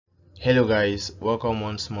Hello guys, welcome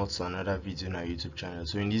once more to another video on our YouTube channel.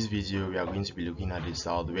 So in this video we are going to be looking at the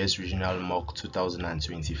Southwest Regional Mock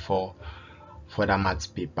 2024 for the maths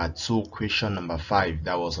paper 2 question number 5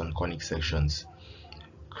 that was on conic sections.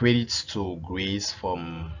 Credits to Grace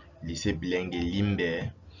from Lycée Bilenge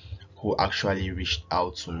Limbe, who actually reached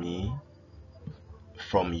out to me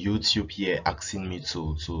from YouTube here asking me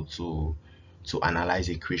to analyze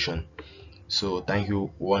a question. So thank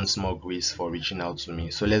you once more, Grace, for reaching out to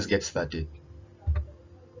me. So let's get started.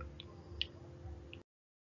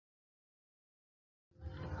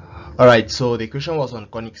 Alright, so the question was on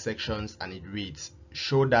conic sections and it reads,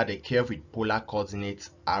 show that a curve with polar coordinates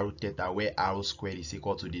r theta where r squared is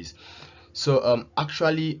equal to this. So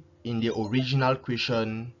actually in the original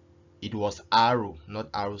question it was r, not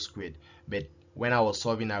r squared, but when I was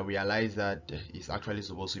solving I realized that it's actually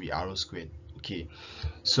supposed to be r squared. Okay,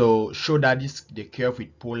 so show that the curve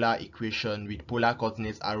with polar equation with polar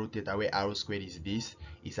coordinates r theta where r squared is this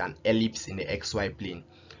is an ellipse in the xy plane.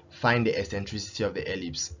 Find the eccentricity of the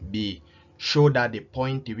ellipse. B. Show that the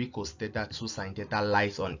point 3 cos theta 2 sin theta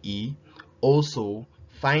lies on E. Also,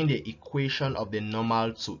 find the equation of the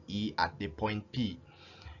normal to E at the point P.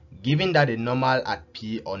 Given that the normal at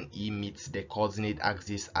P on E meets the coordinate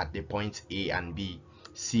axis at the points A and B.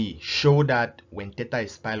 C. Show that when theta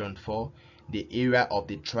is pi on 4, the area of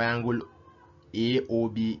the triangle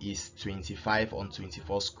AOB is 25 on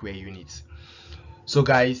 24 square units. So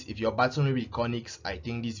guys, if you're battling with conics, I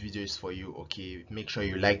think this video is for you. Okay, make sure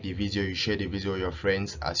you like the video, you share the video with your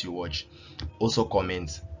friends as you watch. Also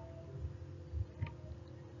comment.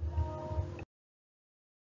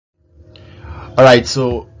 Alright,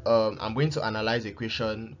 so I'm going to analyze the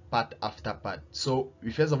equation part after part. So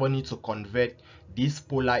we first of all need to convert this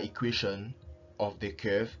polar equation of the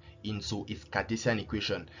curve into its Cartesian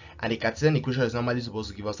equation, and the Cartesian equation is normally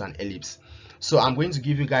supposed to give us an ellipse. So I'm going to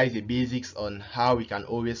give you guys the basics on how we can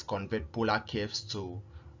always convert polar curves to,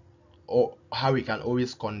 or how we can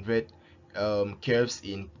always convert curves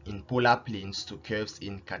in polar planes to curves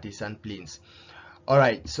in Cartesian planes.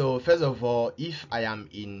 Alright, so first of all, if I am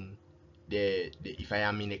in if I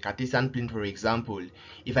am in a Cartesian plane, for example,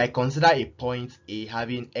 if I consider a point A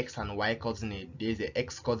having x and y coordinate, there is a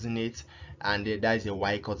x coordinate and there is a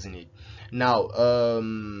y coordinate. Now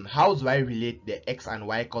how do I relate the x and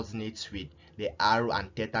y coordinates with the r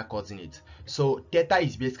and theta coordinates? So theta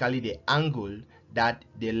is basically the angle that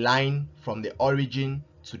the line from the origin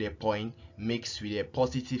to the point makes with a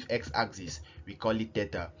positive x-axis. We call it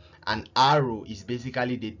theta, and r is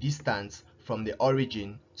basically the distance from the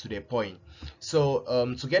origin to the point.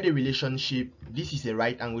 So to get a relationship, this is a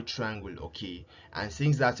right angle triangle, okay, and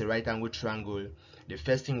since that's a right angle triangle, the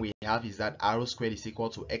first thing we have is that r squared is equal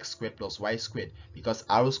to x squared plus y squared, because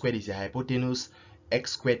r squared is the hypotenuse,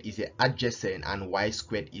 x squared is the adjacent, and y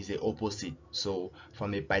squared is the opposite. So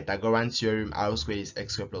from the Pythagorean theorem, r squared is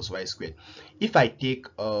x squared plus y squared. If I take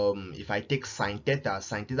sin theta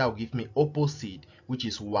will give me opposite, which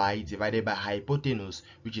is y, divided by hypotenuse,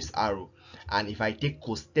 which is r. And if I take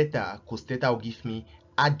cos theta will give me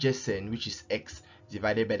adjacent, which is x,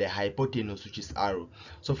 divided by the hypotenuse, which is r.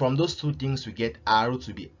 So from those two things we get r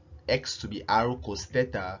to be x to be r cos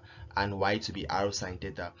theta and y to be r sin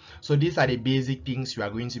theta. So these are the basic things you are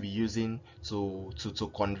going to be using to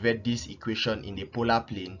convert this equation in the polar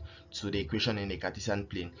plane to the equation in the Cartesian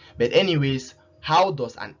plane. But anyways, how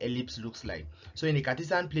does an ellipse looks like? So in the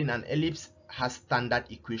Cartesian plane, an ellipse has standard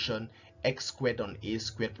equation x squared on a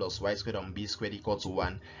squared plus y squared on b squared equal to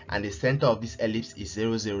 1, and the center of this ellipse is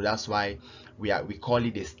 0, 0. That's why we call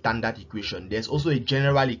it the standard equation. There's also a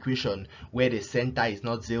general equation where the center is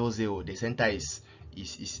not 0, 0. The center is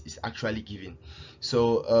actually given.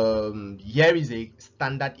 So here is a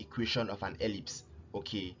standard equation of an ellipse.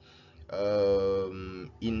 Okay,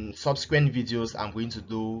 in subsequent videos I'm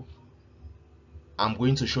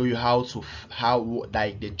going to show you how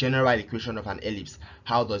like the general equation of an ellipse,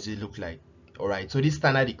 how does it look like. Alright, so this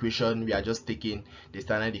standard equation, we are just taking the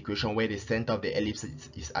standard equation where the center of the ellipse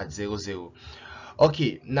is at 0, 0.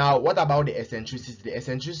 Okay, now what about the eccentricity? The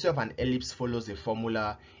eccentricity of an ellipse follows the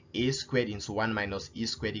formula a squared into 1 minus e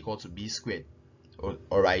squared equal to b squared.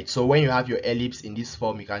 Alright, so when you have your ellipse in this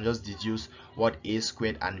form, you can just deduce what a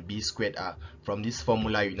squared and b squared are. From this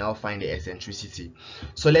formula, you now find the eccentricity.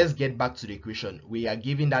 So let's get back to the equation. We are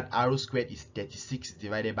given that r squared is 36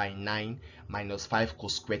 divided by 9 minus 5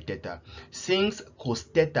 cos squared theta. Since cos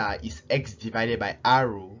theta is x divided by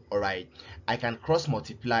r, alright, I can cross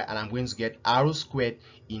multiply and I'm going to get r squared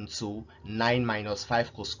into 9 minus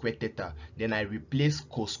 5 cos squared theta. Then I replace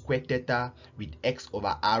cos squared theta with x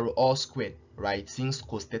over r all squared. right? Since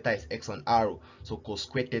cos theta is x on arrow, so cos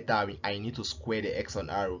squared theta, I need to square the x on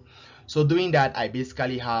arrow. So doing that, I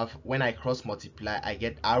basically have, when I cross multiply, I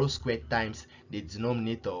get arrow squared times the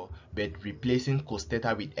denominator, but replacing cos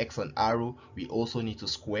theta with x on arrow, we also need to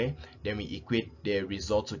square, then we equate the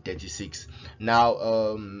result to 36.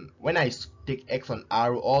 Now when I take x on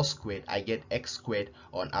arrow all squared, I get x squared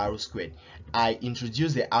on arrow squared. I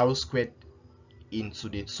introduce the arrow squared into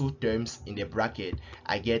the two terms in the bracket,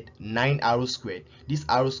 I get 9 arrow squared. This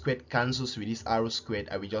arrow squared cancels with this arrow squared,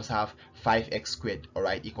 and we just have 5x squared, all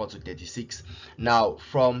right, equal to 36. Now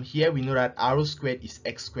from here we know that arrow squared is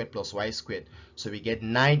x squared plus y squared, so we get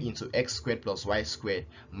 9 into x squared plus y squared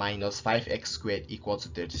minus 5x squared equal to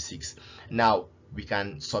 36. Now we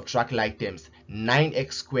can subtract like terms.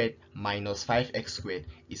 9x squared minus 5x squared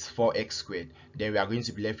is 4x squared. Then we are going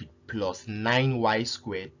to be left with plus 9y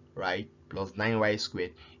squared, right, plus 9y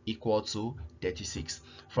squared equal to 36.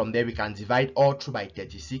 From there we can divide all through by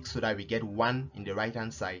 36 so that we get 1 in the right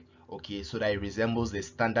hand side, okay, so that it resembles the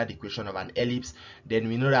standard equation of an ellipse. Then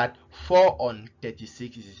we know that 4 on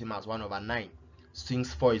 36 is the same as 1 over 9,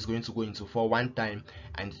 since 4 is going to go into 4 one time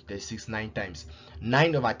and 36 9 times.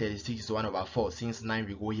 9 over 36 is 1 over 4, since 9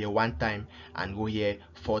 will go here one time and go here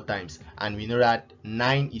 4 times. And we know that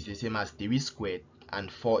 9 is the same as 3 squared and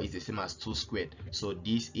 4 is the same as 2 squared. So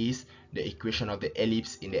this is the equation of the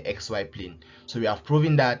ellipse in the xy plane. So we have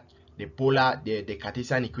proven that the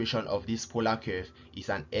Cartesian equation of this polar curve is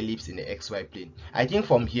an ellipse in the xy plane. I think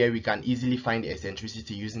from here we can easily find the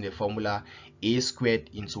eccentricity using the formula a squared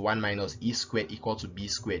into 1 minus e squared equal to b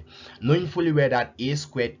squared, knowing fully well that a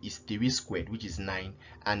squared is 3 squared, which is 9,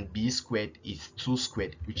 and b squared is 2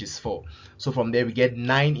 squared, which is 4. So from there we get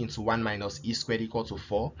 9 into 1 minus e squared equal to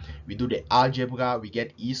 4. We do the algebra, we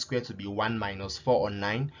get e squared to be 1 minus 4 on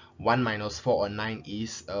 9. 1 minus 4 on 9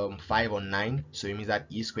 is 5 on 9, so it means that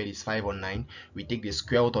e squared is 5 on 9. We take the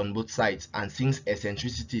square root on both sides, and since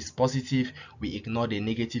eccentricity is positive, we ignore the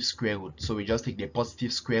negative square root, so we just take the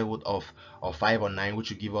positive square root of 5 on 9,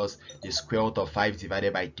 which will give us the square root of 5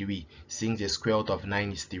 divided by 3, since the square root of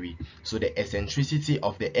 9 is 3. So the eccentricity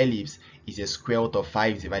of the ellipse is the square root of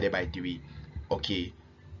 5 divided by 3. Okay,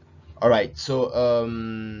 all right, so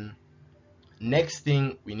next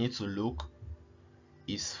thing we need to look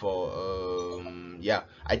is for yeah,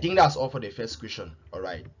 I think that's all for the first question. All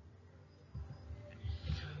right,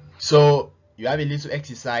 so you have a little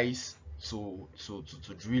exercise to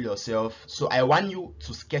drill yourself. So I want you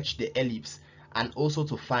to sketch the ellipse and also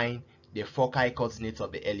to find the foci coordinates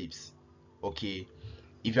of the ellipse. Okay,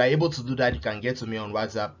 if you are able to do that, you can get to me on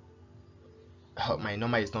WhatsApp. My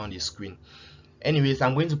number is not on the screen. Anyways,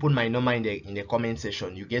 I'm going to put my number in the comment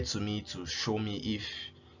section. You get to me to show me if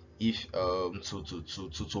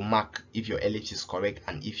to mark if your ellipse is correct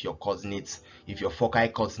and if your coordinates, if your foci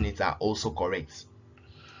coordinates are also correct.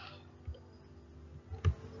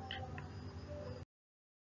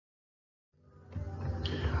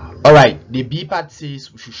 All right, the B part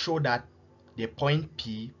says we should show that the point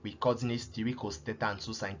P with coordinates 3 cos theta and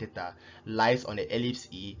 2 sin theta lies on the ellipse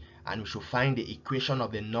E, and we should find the equation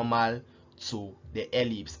of the normal to the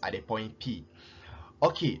ellipse at the point P.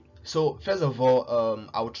 Okay, so first of all,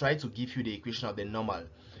 I will try to give you the equation of the normal.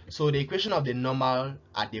 So the equation of the normal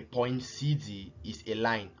at the point CD is a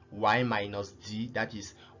line y minus d, that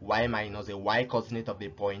is y minus the y coordinate of the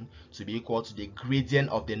point, to be equal to the gradient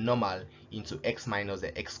of the normal into x minus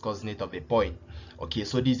the x coordinate of the point. Okay,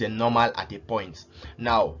 so this is a normal at a point.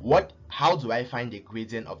 Now how do I find the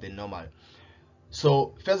gradient of the normal?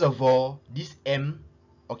 So first of all, this m,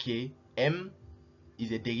 okay, m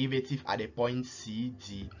is a derivative at the point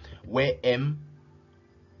CD, where m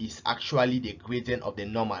is actually the gradient of the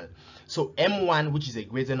normal. So m1, which is a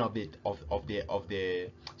gradient of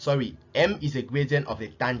m is a gradient of the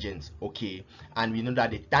tangent, okay, and we know that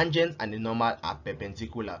the tangent and the normal are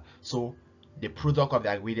perpendicular, so the product of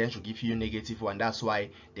their gradient should give you -1. That's why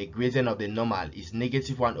the gradient of the normal is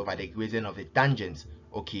 -1 over the gradient of the tangent,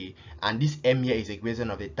 okay, and this m here is a gradient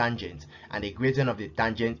of the tangent, and the gradient of the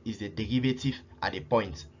tangent is the derivative at the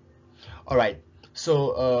point. All right,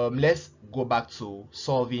 so let's go back to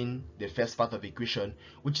solving the first part of the equation,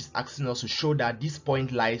 which is asking us to show that this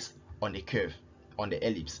point lies on the curve, on the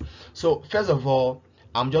ellipse. So first of all,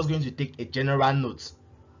 I'm just going to take a general note.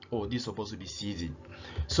 Oh, this is supposed to be CD.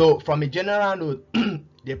 So from a general note,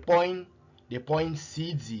 the point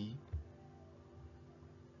CD,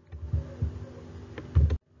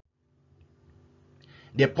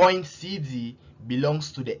 the point CD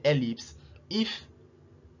belongs to the ellipse if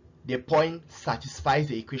the point satisfies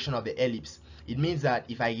the equation of the ellipse. It means that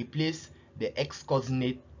if I replace the x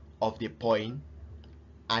coordinate of the point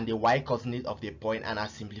and the y coordinate of the point, and I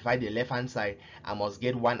simplify the left hand side, I must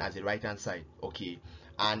get 1 as the right hand side. Okay,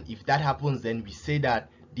 and if that happens, then we say that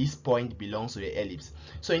this point belongs to the ellipse.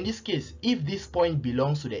 So in this case, if this point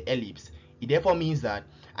belongs to the ellipse, it therefore means that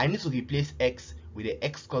I need to replace x with the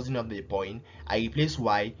x coordinate of the point, I replace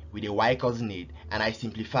y with the y coordinate, and I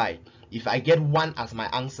simplify. If I get 1 as my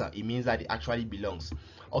answer, it means that it actually belongs.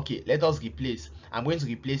 Okay, let us replace. I'm going to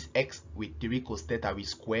replace x with 3 cos theta with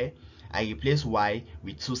square. I replace y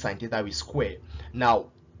with 2 sin theta with square.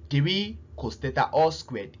 Now 3 cos theta all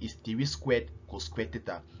squared is 3 squared cos squared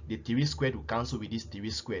theta. The 3 squared will cancel with this 3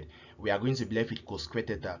 squared. We are going to be left with cos squared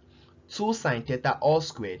theta. 2 sin theta all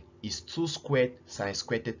squared is 2 squared sin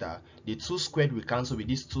squared theta. The 2 squared will cancel with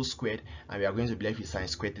this 2 squared, and we are going to be left with sin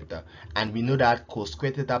squared theta. And we know that cos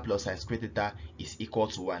squared theta plus sin squared theta is equal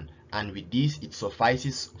to 1. And with this, it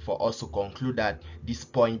suffices for us to conclude that this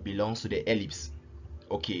point belongs to the ellipse.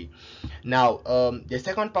 Okay, now the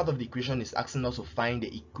second part of the equation is asking us to find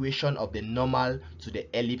the equation of the normal to the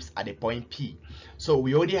ellipse at the point P. So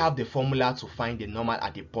we already have the formula to find the normal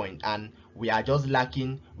at the point, and we are just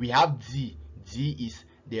lacking. We have d is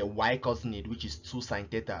the y coordinate, which is 2 sin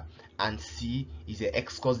theta, and c is the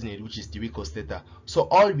x coordinate, which is 3 cos theta. So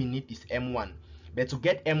all we need is m1, but to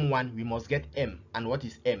get m1 we must get m. And what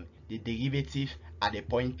is m? The derivative at the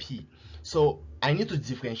point P. So I need to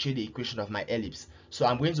differentiate the equation of my ellipse. So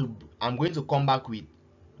I'm going to come back with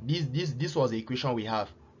this was the equation we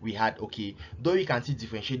had. Okay, though you can still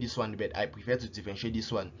differentiate this one, but I prefer to differentiate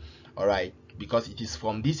this one. All right, because it is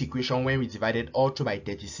from this equation when we divided all through by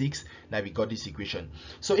 36 that we got this equation.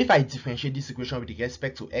 So if I differentiate this equation with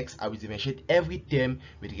respect to x, I will differentiate every term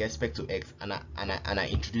with respect to x, and I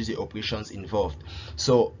introduce the operations involved.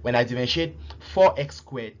 So when I differentiate 4x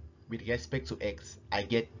squared with respect to x, I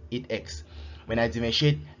get 8x. When I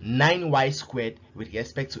differentiate 9y squared with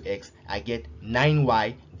respect to x, I get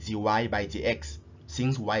 9y dy by dx,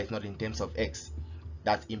 since y is not in terms of x.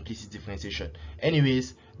 That's implicit differentiation.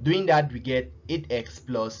 Anyways, doing that, we get 8x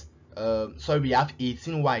plus we have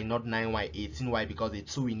 18y, not 9y, 18y, because the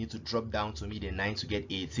 2 we need to drop down to meet the 9 to get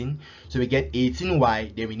 18. So we get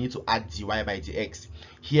 18y, then we need to add dy by dx.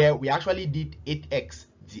 Here we actually did 8x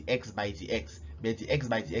dx by dx, but the x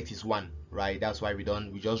by dx is 1, right? That's why we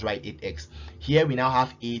just write 8x. Here we now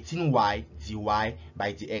have 18y dy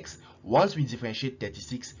by dx. Once we differentiate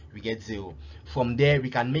 36, we get 0. From there, we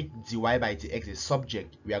can make dy by dx a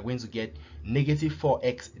subject. We are going to get negative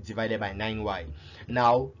 4x divided by 9y.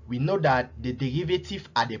 Now we know that the derivative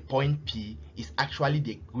at the point P is actually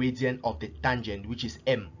the gradient of the tangent, which is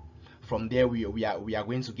m. From there, we are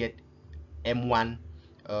going to get m1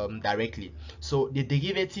 directly. So the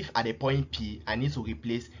derivative at the point P, I need to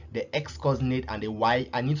replace the x coordinate and the y.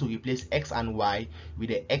 I need to replace x and y with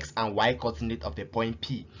the x and y coordinate of the point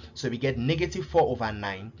P. So we get negative 4 over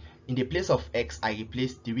 9. In the place of x, I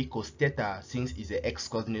replace 3 cos theta, since it's the x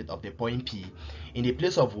coordinate of the point P. In the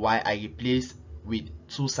place of y, I replace with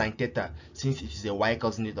 2 sin theta, since it is the y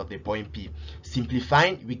coordinate of the point P.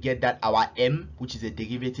 Simplifying, we get that our m, which is the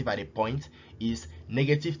derivative at the point, is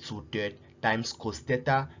negative 2/3 times cos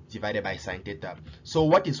theta divided by sin theta. So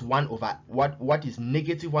what is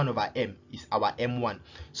negative 1 over m is our m1.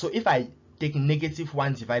 So if I take negative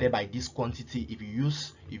 1 divided by this quantity, if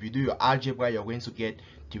you do your algebra, you're going to get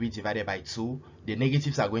 3 divided by 2. The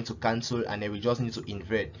negatives are going to cancel, and then we just need to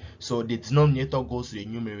invert. So the denominator goes to the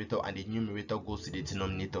numerator, and the numerator goes to the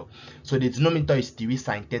denominator. So the denominator is 3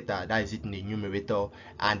 sin theta, that is it in the numerator,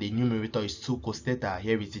 and the numerator is 2 cos theta,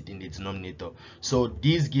 here is it in the denominator. So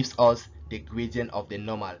this gives us the gradient of the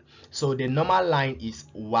normal. So the normal line is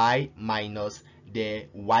y minus the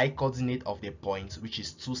y coordinate of the point, which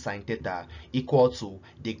is 2 sin theta, equal to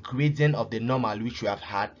the gradient of the normal, which we have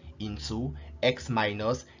had, into x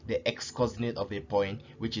minus the x coordinate of the point,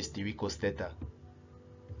 which is 3 cos theta.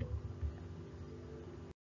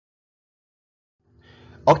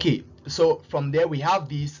 Okay, so from there we have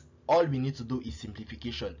this. All we need to do is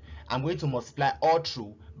simplification. I'm going to multiply all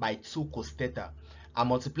through by 2 cos theta. I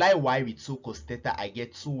multiply y with 2 cos theta, I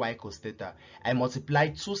get 2y cos theta. I multiply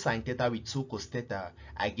 2 sin theta with 2 cos theta,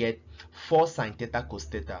 I get 4 sin theta cos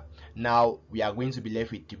theta. Now we are going to be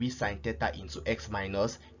left with 3 sin theta into x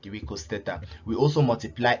minus 3 cos theta. We also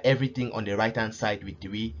multiply everything on the right hand side with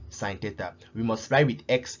 3 sin theta. We multiply with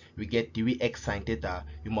x, we get 3x sin theta.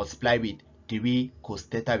 We multiply with 3 cos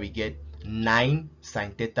theta, we get 9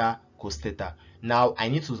 sin theta cos theta. Now I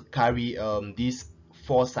need to carry this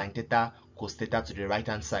 4 sin theta cos theta to the right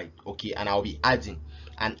hand side. Okay, and I'll be adding,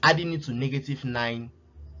 and adding it to negative 9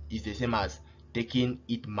 is the same as taking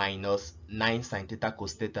it minus 9 sine theta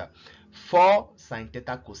cos theta. 4 sine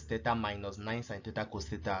theta cos theta minus 9 sine theta cos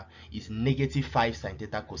theta is negative 5 sine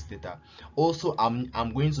theta cos theta. Also,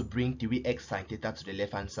 I'm going to bring 3x sine theta to the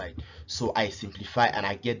left hand side, so I simplify and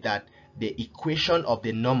I get that the equation of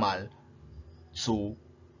the normal to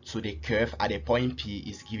the curve at the point P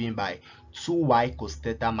is given by 2y cos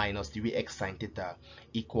theta minus 3x sine theta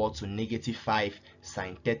equal to negative 5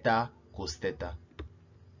 sine theta cos theta.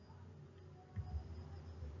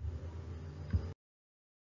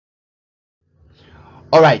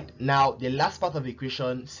 Alright, now the last part of the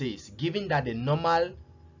equation says, given that the normal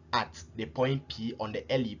at the point P on the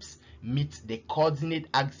ellipse meets the coordinate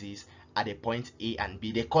axis at the point A and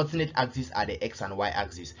B. The coordinate axis are the x and y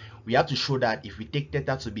axis. We have to show that if we take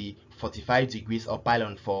theta to be 45 degrees or pi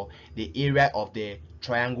on 4, the area of the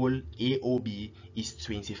triangle AOB is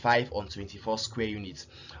 25 on 24 square units.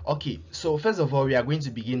 Okay, so first of all, we are going to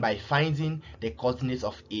begin by finding the coordinates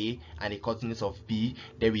of A and the coordinates of B.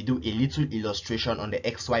 Then we do a little illustration on the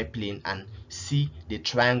xy plane and see the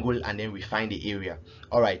triangle, and then we find the area.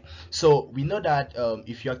 All right, so we know that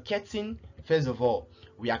if you're getting, first of all,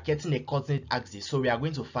 we are getting a coordinate axis, so we are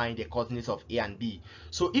going to find the coordinates of A and B.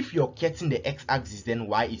 So if you're getting the x-axis, then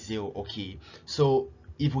y is 0. Okay, so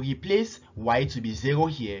if we replace y to be 0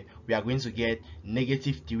 here, we are going to get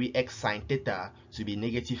negative 3x sine theta to be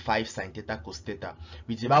negative 5 sine theta cos theta.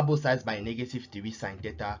 We divide both sides by negative 3 sine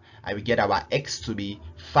theta, and we get our x to be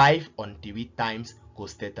 5 on 3 times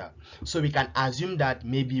cos theta. So we can assume that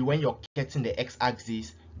maybe when you're getting the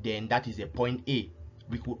x-axis, then that is a point A.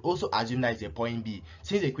 We could also assume that is a point B.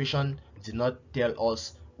 Since the equation did not tell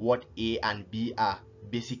us what A and B are,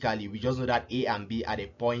 basically we just know that A and B are the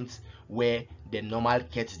points where the normal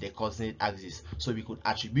gets the coordinate axis. So we could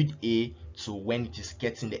attribute A to when it is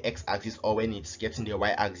getting the x-axis or when it's getting the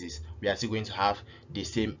y-axis. We are still going to have the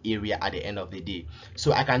same area at the end of the day.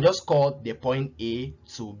 So I can just call the point A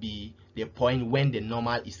to be the point when the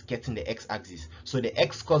normal is getting the x-axis. So the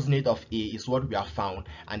x-coordinate of A is what we have found,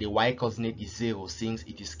 and the y-coordinate is 0 since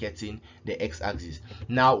it is getting the x-axis.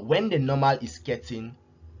 Now when the normal is getting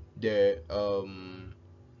the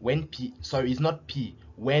when P, sorry, it's not P,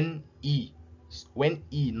 when E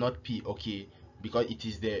not P, okay, because it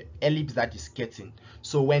is the ellipse that is getting.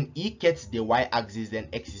 So when E gets the y-axis, then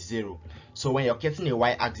x is 0. So when you're getting a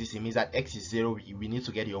y-axis, it means that x is 0. We need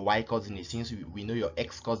to get your y-coordinate since we know your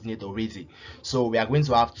x-coordinate already. So we are going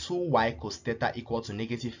to have 2y cos theta equal to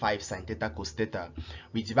negative 5 sine theta cos theta.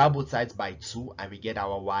 We divide both sides by 2 and we get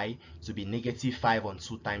our y to be negative 5 on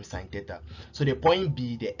 2 times sine theta. So the point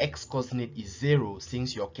B, the x-coordinate is 0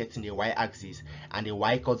 since you're getting the y-axis, and the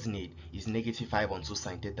y-coordinate is negative 5 on 2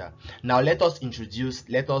 sine theta. Now let us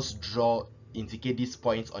indicate these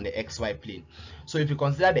points on the xy plane. So if you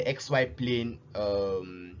consider the xy plane,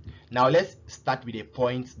 now let's start with the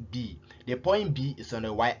point B. The point B is on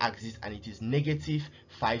the y-axis and it is negative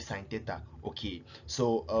 5 sine theta. Okay,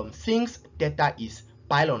 so since theta is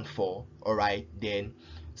pi on 4, all right, then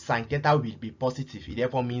sine theta will be positive. It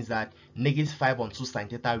therefore means that negative 5 on 2 sine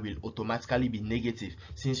theta will automatically be negative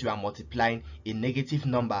since you are multiplying a negative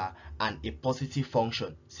number and a positive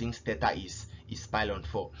function since theta is pi on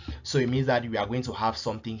 4. So it means that we are going to have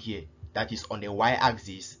something here that is on the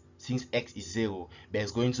y-axis since x is 0, but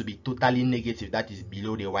it's going to be totally negative, that is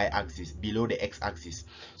below the y-axis, below the x-axis.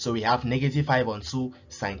 So we have negative 5 on 2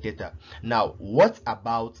 sine theta. Now what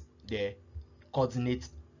about the coordinate,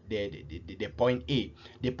 the point A?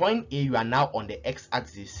 The point A, you are now on the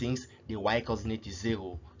x-axis since the y-coordinate is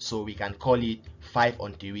 0, so we can call it 5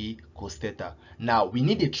 on 3 cos theta. Now we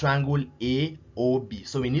need the triangle AOB,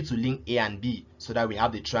 so we need to link A and B so that we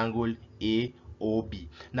have the triangle AOB.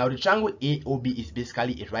 Now the triangle AOB is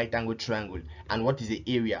basically a right angle triangle, and what is the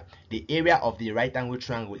area? The area of the right angle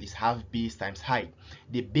triangle is half base times height.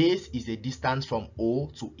 The base is the distance from O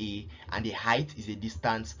to A, and the height is the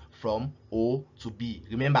distance from O to B.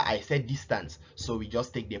 Remember I said distance, so we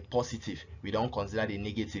just take the positive, we don't consider the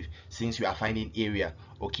negative since we are finding area.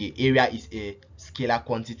 Okay, area is a scalar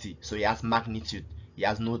quantity, so it has magnitude, it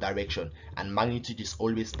has no direction, and magnitude is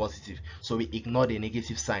always positive, so we ignore the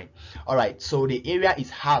negative sign. All right, so the area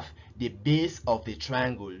is half the base of the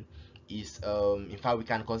triangle is in fact we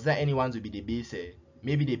can consider anyone to be the base.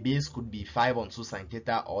 Maybe the base could be 5 on 2 sine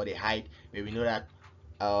theta, or the height, where we know that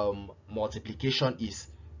multiplication is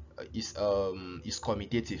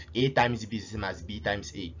commutative. A times B is the same as B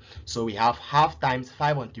times A. So we have half times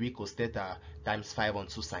 5 on 3 cos theta times 5 on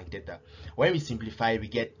 2 sine theta. When we simplify, we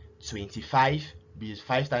get 25, because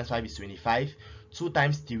 5 times 5 is 25, 2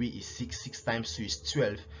 times 3 is 6, 6 times 2 is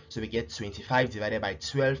 12, so we get 25 divided by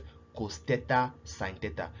 12 cos theta sin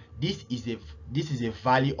theta. This is a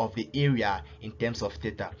value of the area in terms of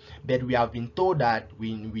theta, but we have been told that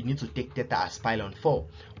we need to take theta as pi ln 4.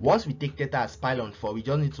 Once we take theta as pi ln 4, we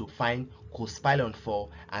just need to find cos pi ln 4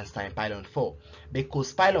 and sin pi ln 4. But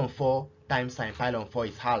cos pi ln 4 times sin pi ln 4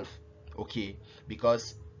 is half, okay,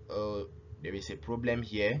 because there is a problem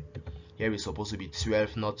here. Here is supposed to be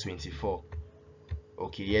 12, not 24.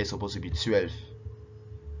 Okay, here is supposed to be 12.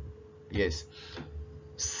 Yes.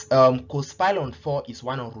 Cos pi ln 4 is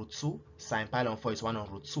 1 on root 2. Sin pi ln 4 is 1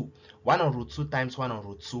 on root 2. 1 on root 2 times 1 on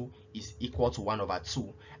root 2 is equal to 1 over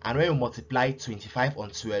 2. And when you multiply 25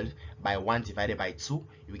 on 12 by 1 divided by 2,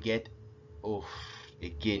 you get, oh,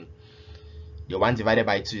 again, the 1 divided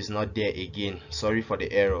by 2 is not there again. Sorry for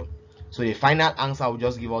the error. So the final answer will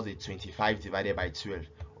just give us the 25 divided by 12.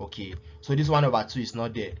 Okay, so this 1 over 2 is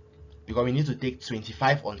not there, because we need to take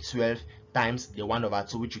 25 on 12 times the 1 over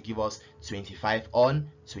 2, which will give us 25 on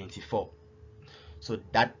 24. So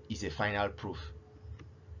that is a final proof.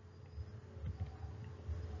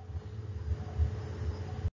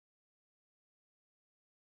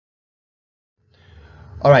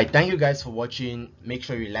 Alright, thank you guys for watching. Make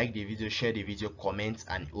sure you like the video, share the video, comment,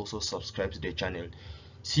 and also subscribe to the channel.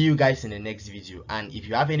 See you guys in the next video. And if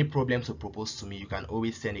you have any problems to propose to me, you can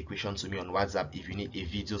always send a question to me on WhatsApp if you need a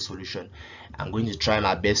video solution. I'm going to try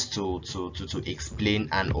my best to explain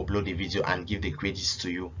and upload the video and give the credits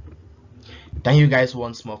to you. Thank you guys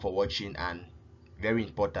once more for watching, and very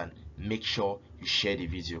important, make sure you share the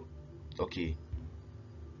video. Okay,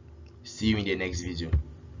 see you in the next video.